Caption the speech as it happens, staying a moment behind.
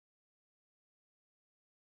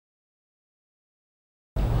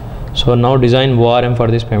So now design ORM for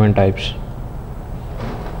these payment types.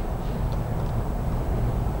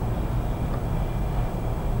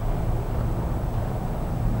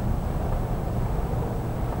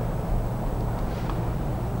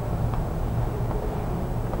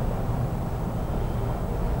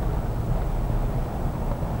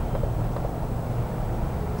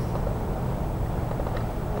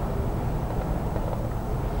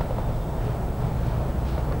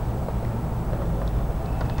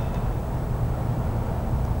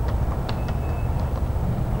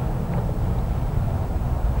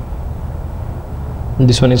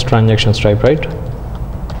 This one is transactions type, right?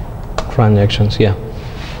 Transactions, yeah.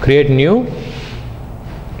 Create new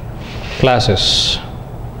classes.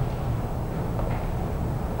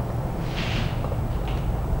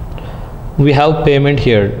 We have payment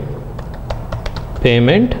here.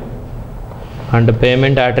 Payment and the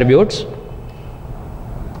payment attributes.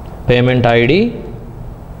 Payment ID.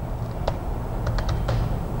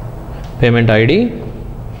 Payment ID.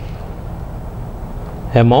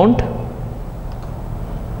 Amount.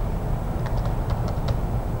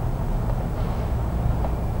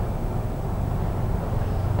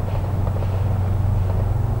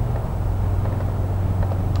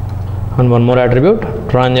 And one more attribute,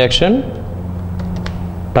 transaction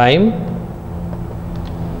time,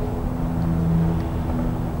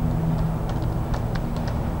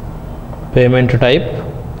 payment type.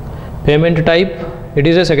 Payment type, it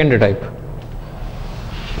is a secondary type.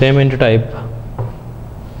 Payment type,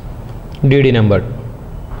 DD number.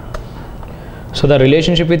 So the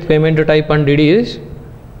relationship with payment type and DD is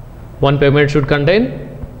one payment should contain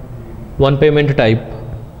one payment type.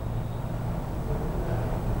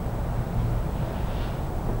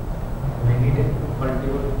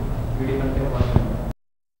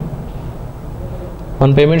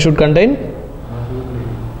 One payment should contain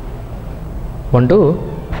 1, 2.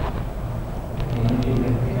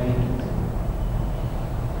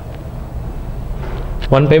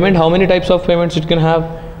 One payment, how many types of payments it can have?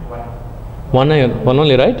 One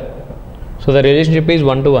only, right? So the relationship is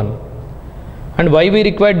 1 to 1. And why we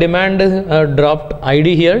require demand dropped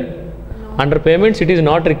ID here? Under payments it is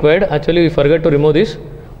not required. Actually we forgot to remove this.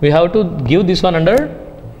 We have to give this one under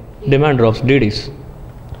demand drops, DDs.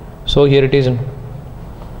 So here it is.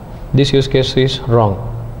 This use case is wrong.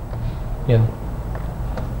 Yeah.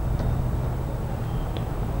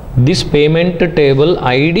 This payment table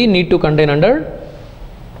ID need to contain under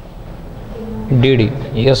DD.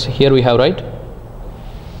 Yes, here we have, right?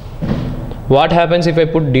 What happens if I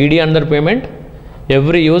put DD under payment?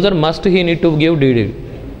 Every user must he need to give DD.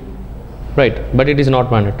 Right, but it is not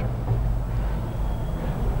mandatory.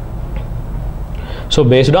 So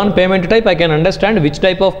based on payment type I can understand which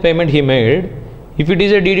type of payment he made. If it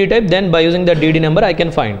is a DD type, then by using the DD number I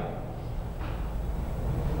can find.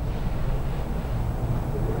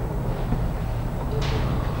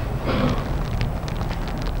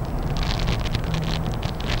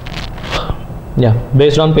 Yeah,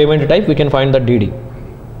 based on payment type we can find the DD.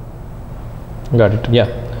 Got it, yeah.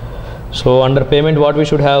 So under payment what we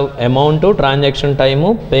should have? Amount to, transaction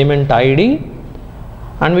time, payment ID,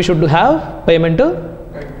 and we should have payment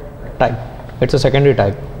type. It's a secondary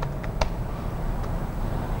type.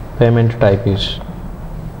 Payment type is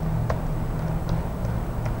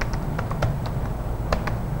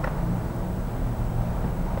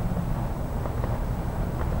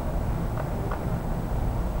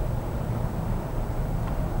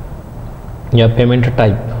payment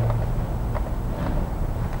type.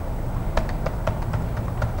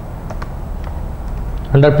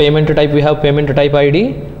 Under payment type we have payment type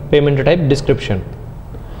ID, payment type description.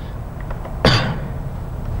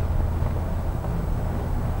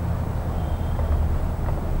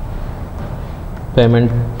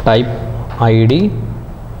 Payment type ID,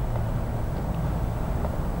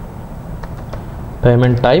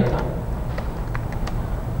 payment type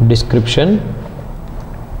description.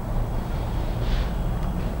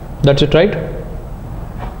 That's it, right?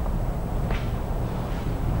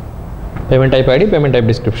 Payment type ID, payment type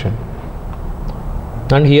description.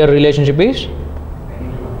 And here relationship is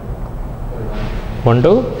 1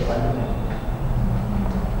 to,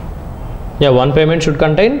 yeah, one payment should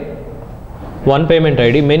contain one payment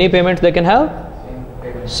ID. Many payments they can have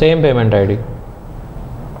same payment ID.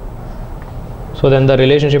 So then the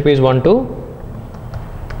relationship is 1 to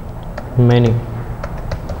many.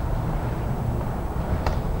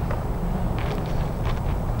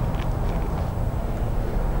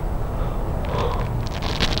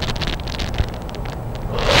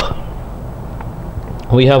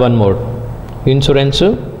 We have one more, insurance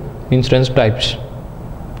types,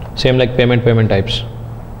 same like payment types.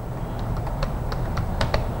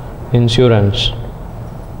 insurance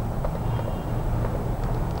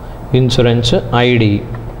ID,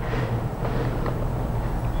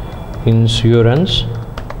 insurance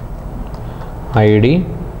ID,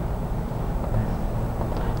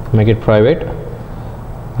 make it private.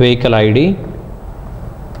 Vehicle ID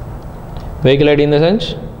in the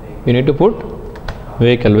sense you need to put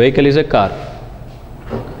vehicle is a car,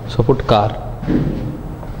 so put car.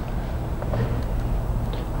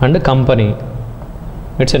 And the company,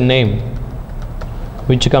 it's a name,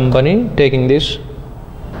 which company taking this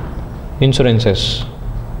insurances,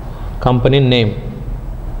 company name,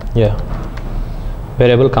 yeah,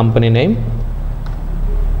 variable company name.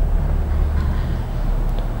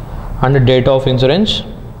 And the date of insurance,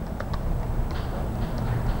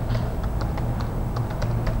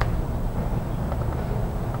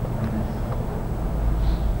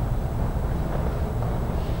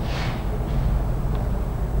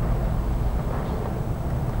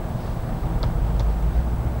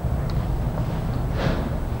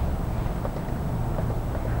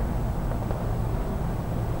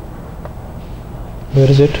 where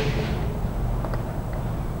is it?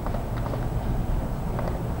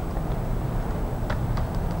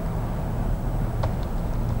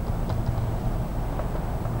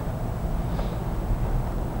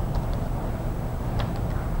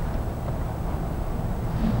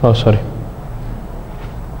 Oh, sorry.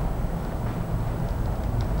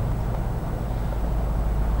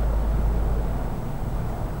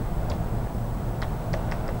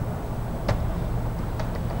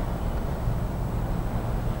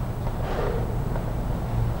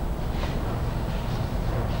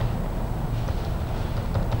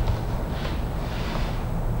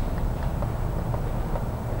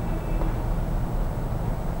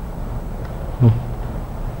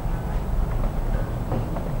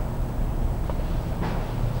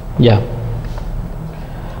 Yeah,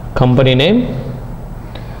 company name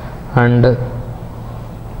and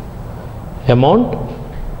amount,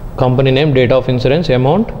 company name, date of insurance,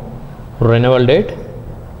 amount, renewal date,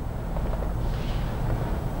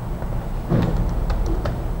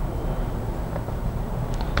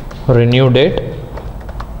 renew date,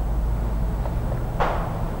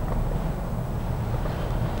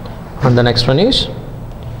 and the next one is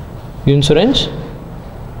insurance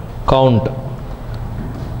count.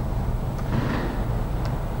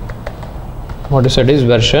 What is said is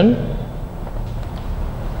version,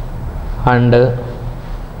 and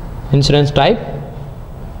insurance type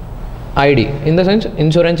ID, in the sense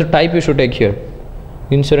insurance type you should take here,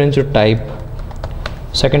 insurance type,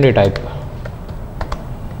 secondary type.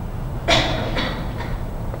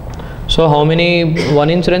 So how many one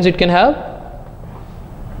insurance it can have?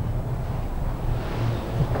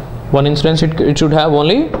 One insurance it should have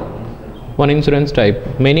only one insurance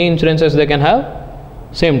type. Many insurances they can have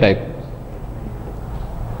same type.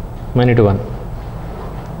 Many to one.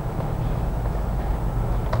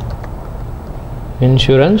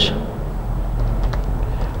 Insurance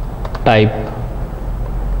type,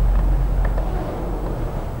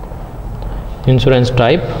 insurance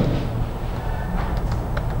type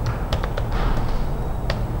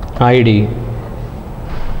ID,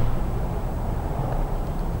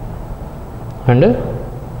 and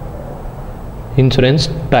insurance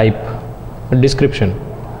type description,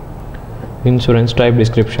 insurance type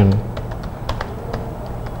description,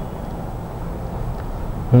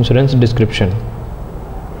 insurance description.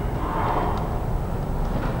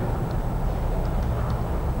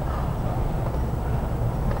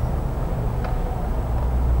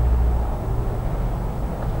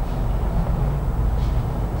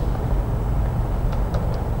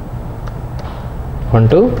 One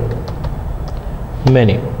to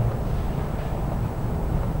many.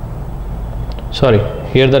 Sorry,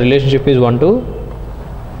 here the relationship is 1 to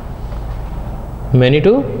many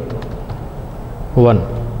to 1.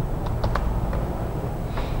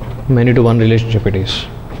 Many to 1 relationship it is.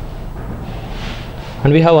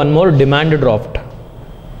 And we have one more demand draft.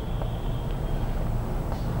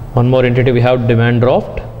 One more entity we have demand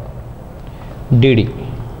draft DD.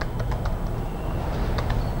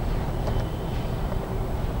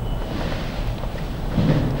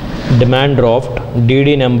 Demand draft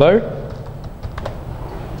DD number,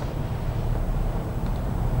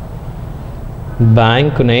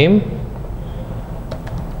 bank name,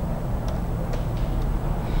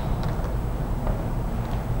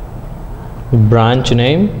 branch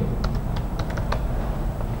name,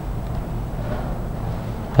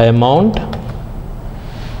 amount,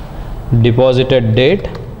 deposited date,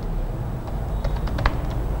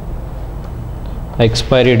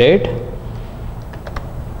 expiry date,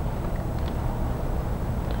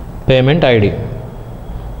 payment ID.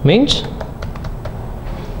 means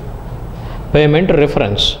payment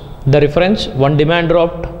reference. The reference, one demand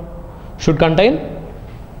dropped, should contain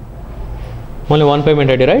only one payment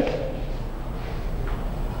ID, right?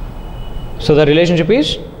 So the relationship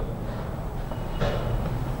is,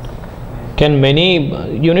 can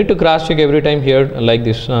many, you need to cross check every time here like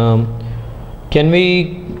this. Can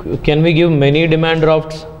we give many demand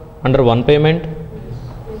drafts under one payment?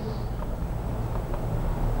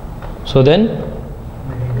 So then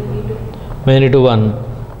many to one.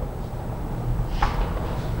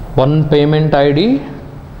 One payment ID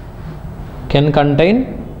can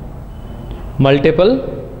contain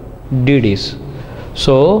multiple DDs.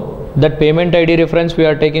 So that payment ID reference we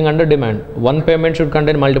are taking under demand. One payment should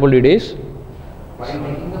contain multiple DDs. While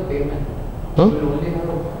making the payment, Huh? you will only have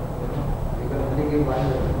you can only give one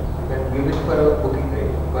reference. You can give it for a booking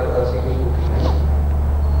rate, for a single booking rate.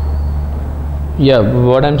 Yeah,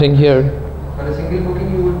 what I'm saying here. For a single booking,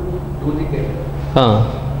 you would do the payment.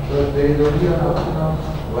 So there is only an option of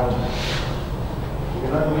one. You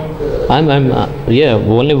cannot make. Yeah,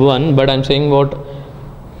 only one. But I'm saying what,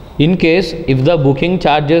 in case if the booking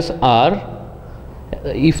charges are,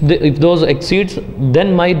 if those exceeds,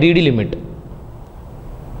 then my DD limit.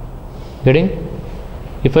 Getting?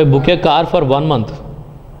 If I book a car for 1 month,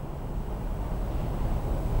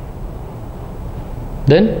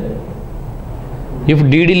 then if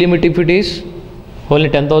DD limit, if it is only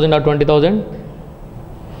 10,000 or 20,000,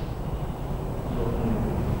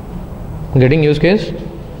 getting use case?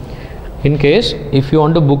 In case if you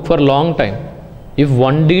want to book for long time, if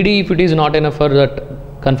one DD, if it is not enough for that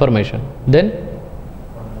confirmation, then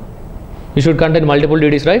you should contain multiple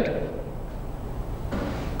DDs, right?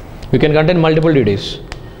 You can contain multiple DDs.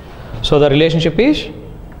 So the relationship is,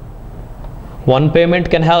 one payment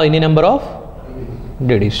can have any number of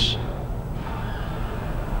DDs.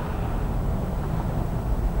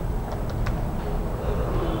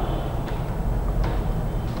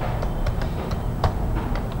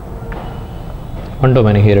 One to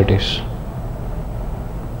many, here it is.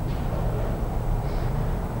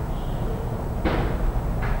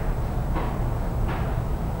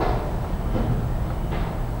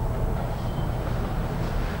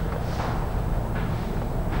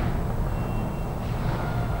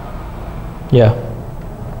 Yeah.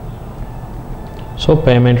 So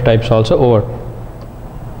payment types also over.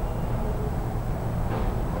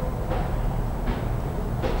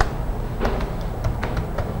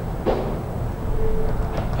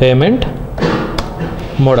 Payment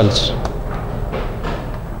models.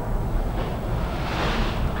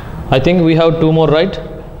 I think we have two more, right?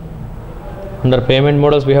 Under payment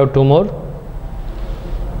models we have two more.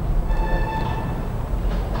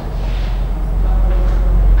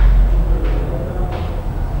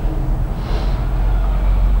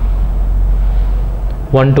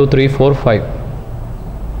 One, two, three, four, five.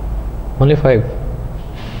 Only 5.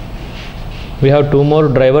 We have two more,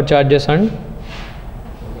 driver charges and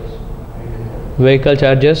vehicle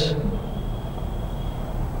charges.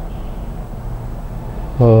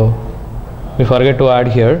 Oh, we forget to add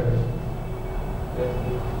here.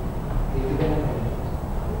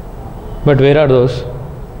 But where are those?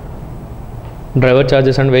 Driver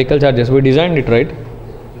charges and vehicle charges. We designed it, right?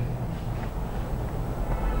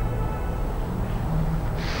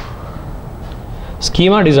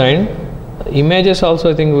 Schema design. Images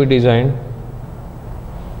also I think we designed.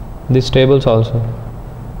 These tables also.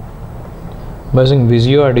 I think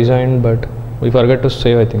Visio are designed, but we forget to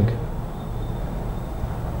save, I think.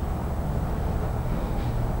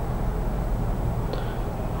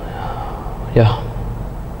 Yeah.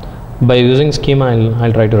 By using schema,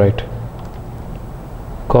 I'll try to write.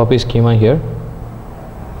 Copy schema here.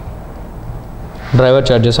 Driver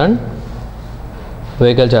charges and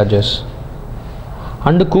vehicle charges.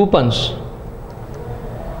 And coupons.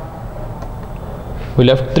 We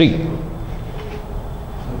left 3.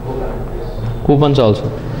 Coupons also.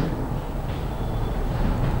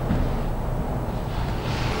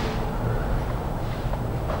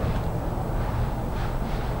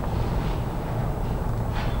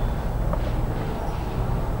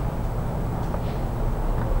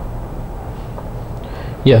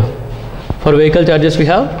 Yeah. For vehicle charges we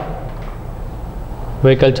have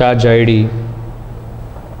vehicle charge ID,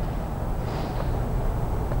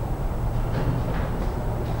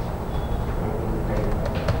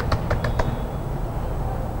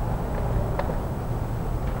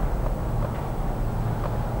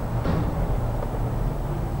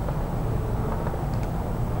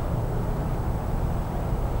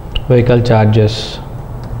 vehicle charges,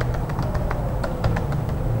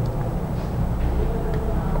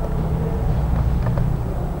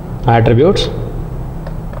 attributes,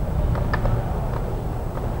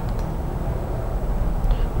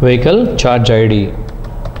 vehicle charge ID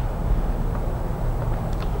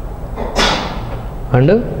and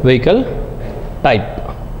vehicle type.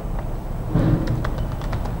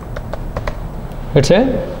 It's a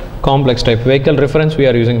complex type. Vehicle reference we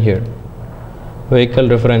are using here. Vehicle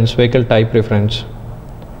reference, vehicle type reference,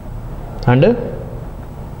 and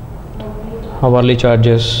hourly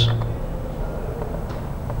charges,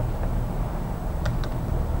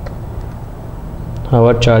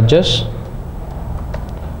 hour charges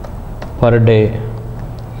per day,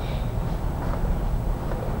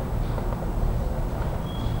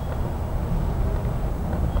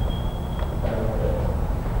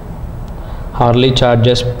 hourly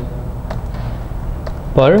charges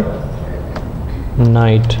per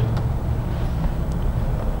night,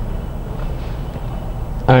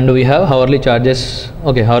 and we have hourly charges.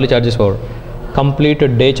 Okay, hourly charges for complete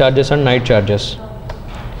day charges and night charges,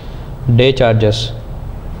 day charges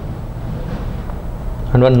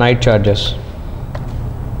and one night charges.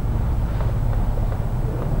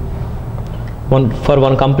 One for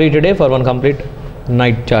one complete day, for one complete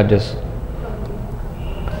night charges,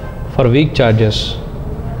 for week charges,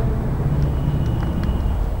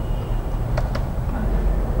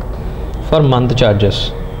 for month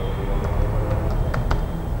charges.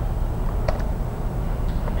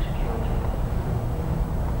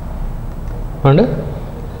 And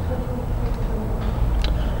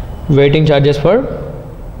waiting charges for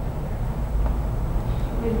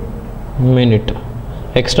minute,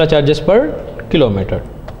 extra charges per kilometer,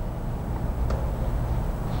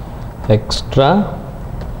 extra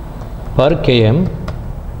per km,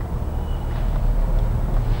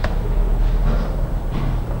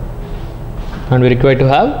 and we require to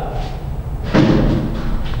have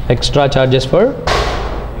extra charges for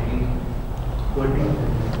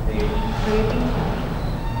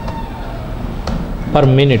per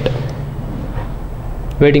minute,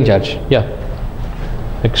 waiting charge. Yeah,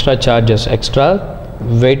 extra charges, extra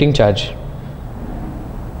waiting charge.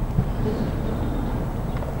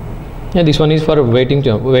 Yeah, this one is for waiting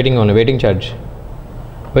only, waiting charge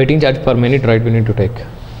per minute, right? We need to take.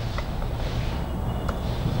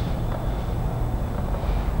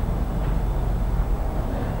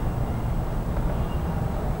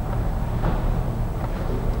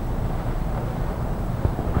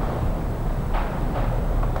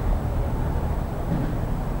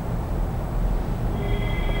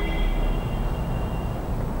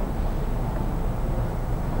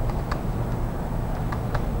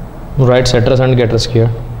 Write setters and getters here.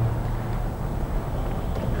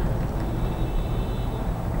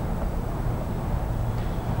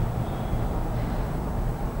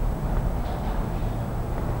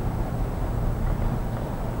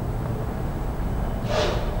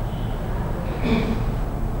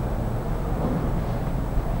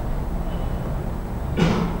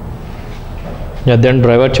 Yeah, then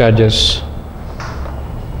driver charges.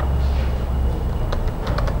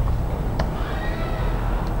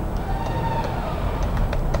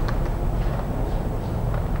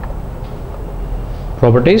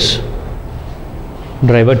 Properties,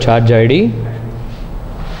 driver charge ID,